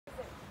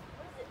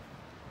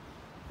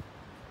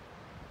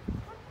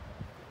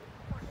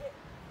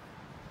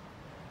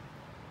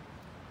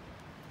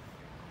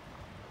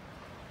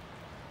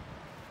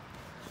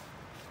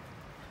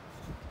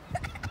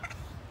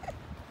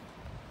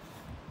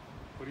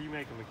are you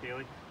making,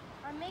 McKaylee?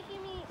 I'm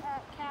making me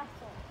a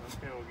castle.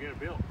 Okay, we'll get it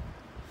built.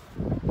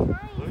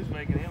 Trying. Blue's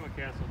making him a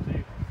castle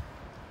too.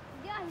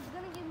 Yeah, he's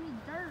gonna give me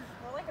dirt.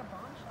 More like a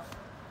bomb shelter.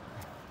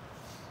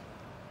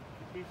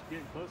 He keeps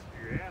getting closer to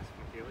your ass,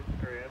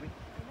 McKaylee. Or Abby.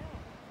 I know.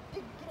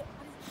 Dude, get it.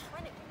 What is it?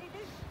 Find it.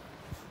 Dude.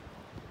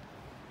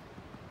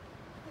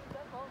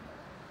 That ball.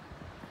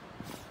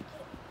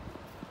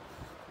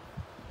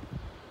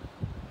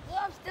 Well,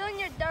 I'm still in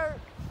your dirt.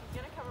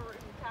 He's gonna cover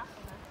your castle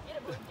now. Get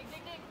it, boy. Dig.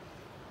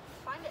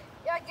 Find it.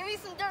 Yeah, give me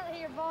some dirt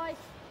here, boy.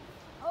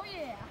 Oh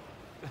yeah.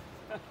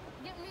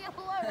 Get me a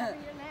load over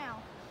here now.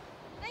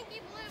 Thank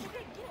you, Blue.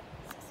 Get it. Get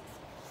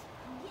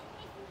me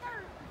some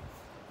dirt.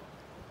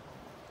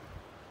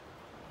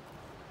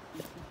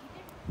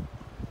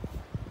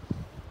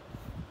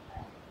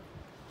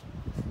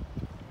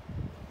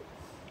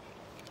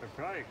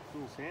 Probably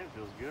cool sand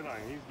feels good on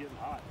him. He's getting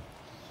hot.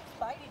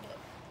 Biting it.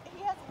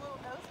 He has a little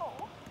nose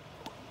hole.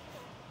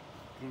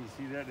 Can you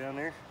see that down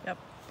there? Yep.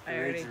 I The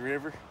already, Raging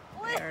River.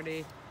 I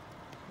already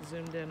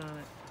zoomed in on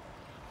it.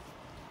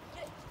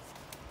 Get it.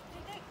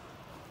 Dig.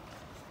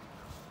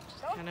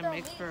 Don't Kind of throw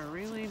makes me. for a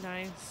really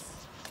nice.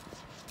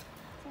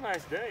 It's a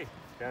nice day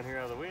down here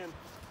out of the wind.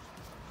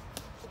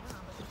 Yeah,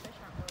 but the fish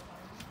aren't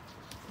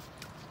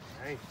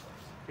really Hey,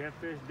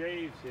 Catfish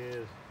Dave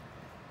says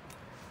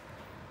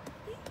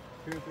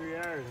 2 or 3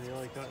 hours and he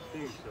only caught 2,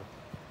 so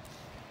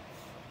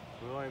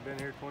we've only been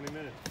here 20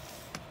 minutes.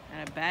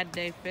 And a bad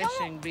day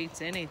fishing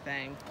beats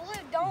anything. Blue,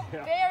 don't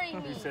Yeah. bury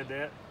me. Who said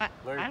that? I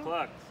Larry don't-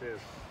 Cluck says.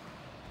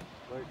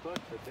 Larry Cluck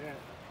said that.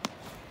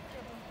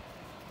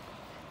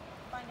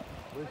 Find it.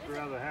 Whisper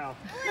out of the house.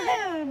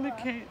 Yeah,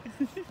 McKay.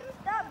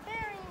 Stop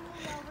burying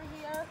me over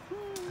here.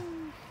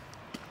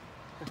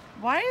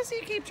 Why does he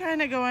keep trying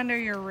to go under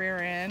your rear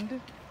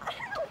end?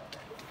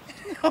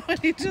 Oh,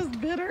 he just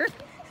bit her.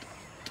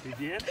 He did?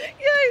 Yeah,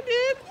 he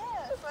did.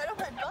 Yes, right on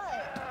my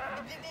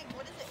butt. Dig.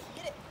 What is it?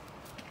 Get it.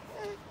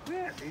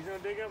 Yeah, he's gonna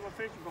dig up my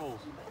fishing poles.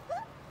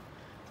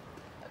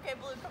 Okay,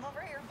 Blue, come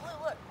over here.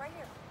 Blue, look, right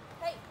here.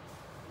 Hey,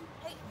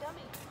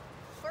 dummy.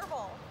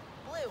 Furball.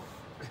 Blue.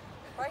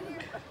 Right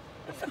here.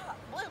 Stop.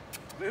 Blue.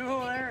 Move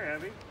over there,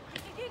 Abby.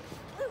 Dig.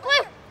 Blue, Blue.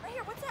 right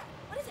here. What's that?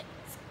 What is it?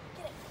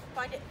 Get it.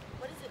 Find it.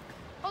 What is it?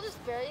 I'll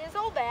just bury his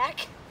whole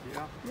back.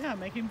 Yeah. Yeah,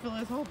 make him fill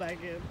his hole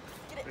back in.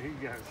 Get it. He's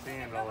got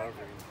sand all over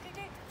him.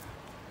 Dig.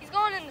 He's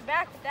going in the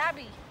back with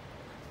Abby.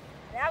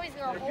 And Abby's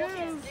gonna There hold goes.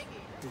 him.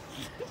 Digging.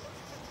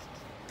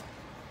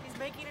 He's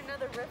making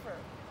another river.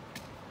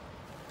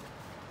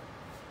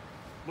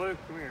 Blue,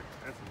 come here.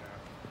 That's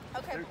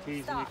enough. Okay, They're Blue,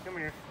 teasing stop. you. Come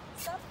here.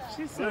 Stop that.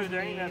 She's so Blue,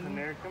 there ain't nothing mean.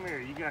 there. Come here.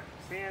 You got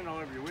sand all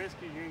over your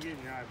whiskey. You're gonna get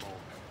in your eyeball.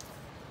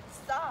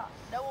 Stop.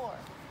 No more.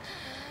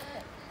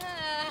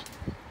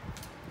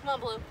 Come on,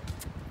 Blue.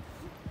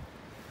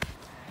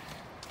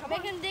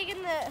 Make him dig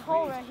in the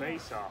hole Clean right his here.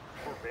 face off,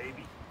 poor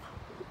baby.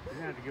 You're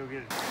gonna have to go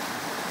get it.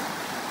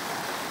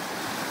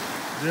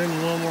 Doing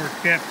a little more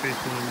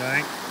catfishing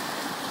tonight.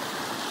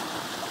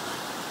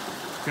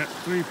 Got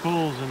 3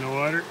 pulls in the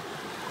water.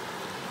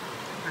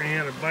 Ain't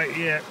had a bite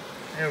yet,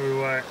 have we,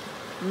 Wyatt?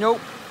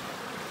 Nope.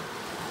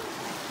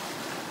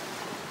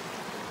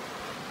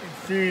 You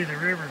can see the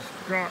river's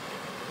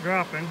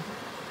dropping.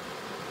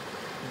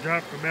 It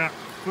dropped about a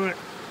foot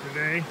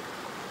today.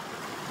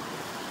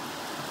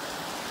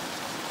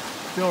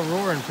 Still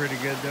roaring pretty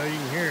good though, you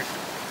can hear it.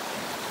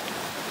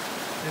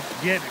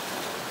 Let's get it.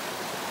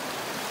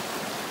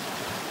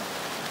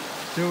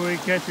 So we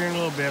catch her in a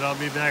little bit. I'll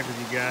be back with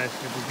you guys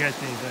if we catch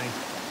anything.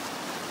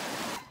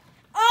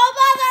 Oh,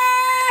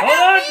 mother! Hold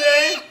on,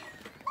 Dave!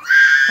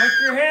 Put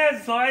your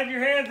hands, slide your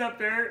hands up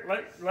there.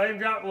 Let him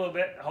drop a little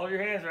bit. Hold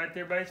your hands right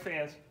there by his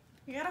fans.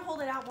 You gotta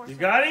hold it out more. You so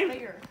got it's him?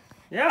 bigger.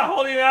 Yeah,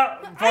 hold him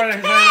out farther so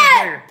he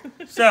looks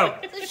bigger. So,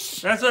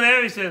 that's what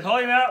Abby says.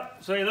 Hold him out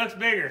so he looks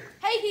bigger.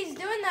 Hey, he's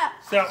doing that.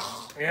 So,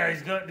 yeah,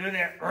 he's doing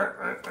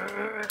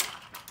that.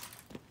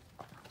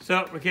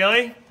 So,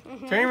 McKelly,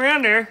 turn him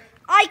around there.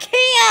 I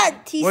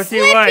can't. He's What's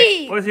slippy. he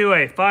weigh? What's he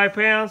weigh? 5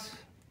 pounds?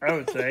 I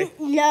would say.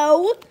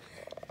 No.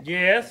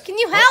 Yes. Can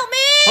you help me?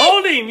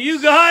 Hold him. You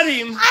got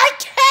him. I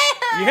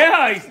can't.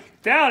 Yeah, he's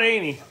down,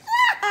 ain't he?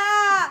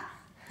 Ah.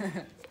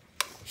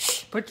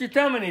 Put your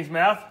thumb in his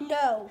mouth.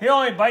 No. He'll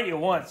only bite you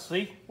once.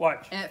 See?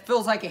 Watch. And it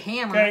feels like a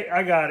hammer. Okay,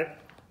 I got it.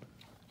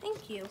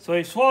 Thank you. So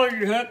he swallowed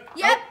your hook.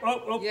 Yep.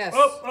 Oh. Yes.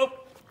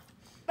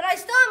 But I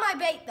still have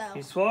my bait, though.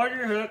 He swallowed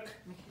your hook.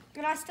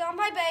 And I still have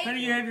my How do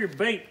bait. you have your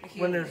bait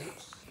when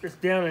it's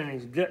down in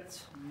his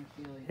guts?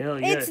 Hell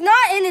yeah. It's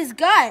not in his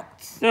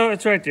guts. No,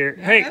 it's right there.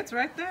 Yeah, Hey, that's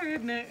right there,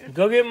 isn't it?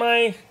 go get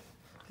my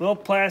little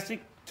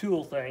plastic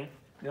tool thing.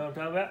 You know what I'm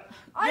talking about?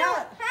 I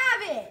don't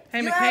have it.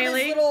 Hey, You have this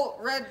McKaylee, little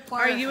red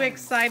are plier you thing.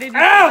 excited you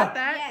Ow! got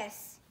that?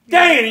 Yes.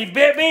 Dang it, he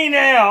bit me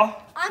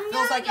now. I'm Feels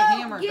gonna like a go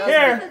hammer, get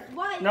doesn't it? this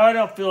white- No, I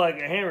don't feel like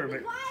a hammer,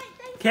 but white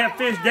thing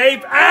Catfish for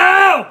Dave. hammer.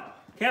 Ow!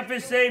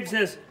 Catfish Dave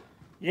says,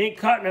 you ain't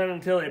caught none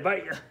until they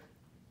bite you.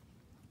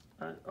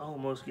 I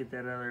almost get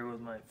that out of there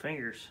with my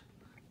fingers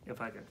if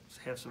I could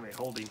have somebody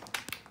hold him.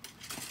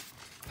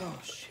 Oh,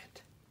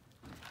 shit.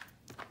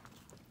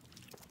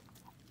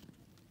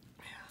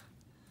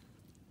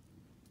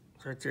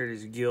 Right there at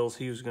his gills.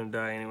 He was gonna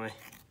die anyway.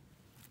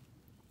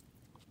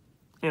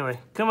 Anyway,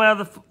 come out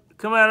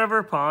of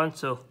our pond,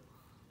 so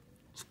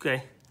it's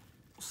okay.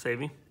 We'll save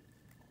him.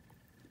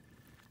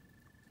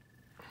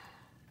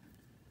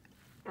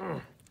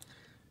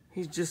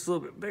 He's just a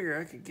little bit bigger.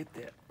 I could get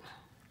that.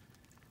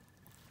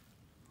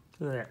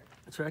 Look at that.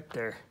 It's right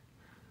there.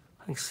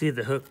 I can see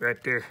the hook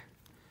right there.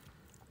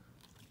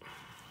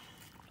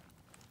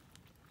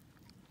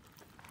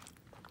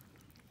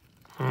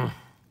 Right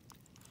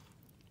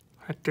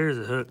there's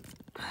a hook.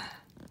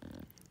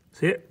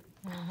 See it?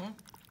 Mm-hmm.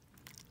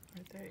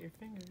 Right there at your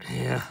fingers.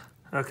 Yeah.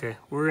 Okay.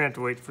 We're gonna have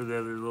to wait for the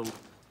other little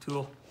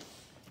tool.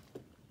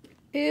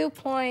 2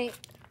 point.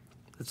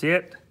 That's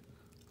it?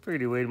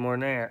 Figured he weighed more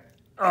than that.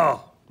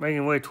 Oh, making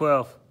him weigh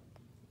 12.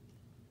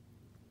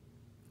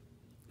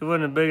 It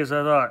wasn't as big as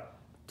I thought.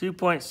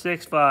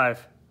 2.65.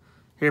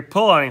 Here,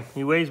 pull on him.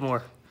 He weighs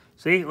more.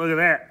 See? Look at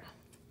that.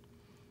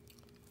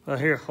 Oh,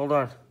 here, hold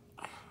on.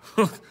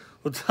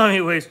 Well, tell me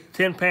he weighs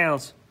 10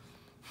 pounds.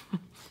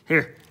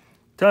 Here,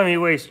 tell me he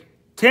weighs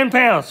 10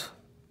 pounds.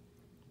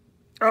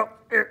 Oh,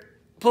 here,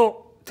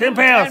 pull. 10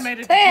 pounds. Dad made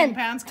it to 10. 10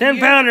 pounds. 10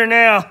 pounder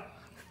now.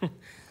 All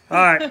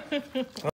right.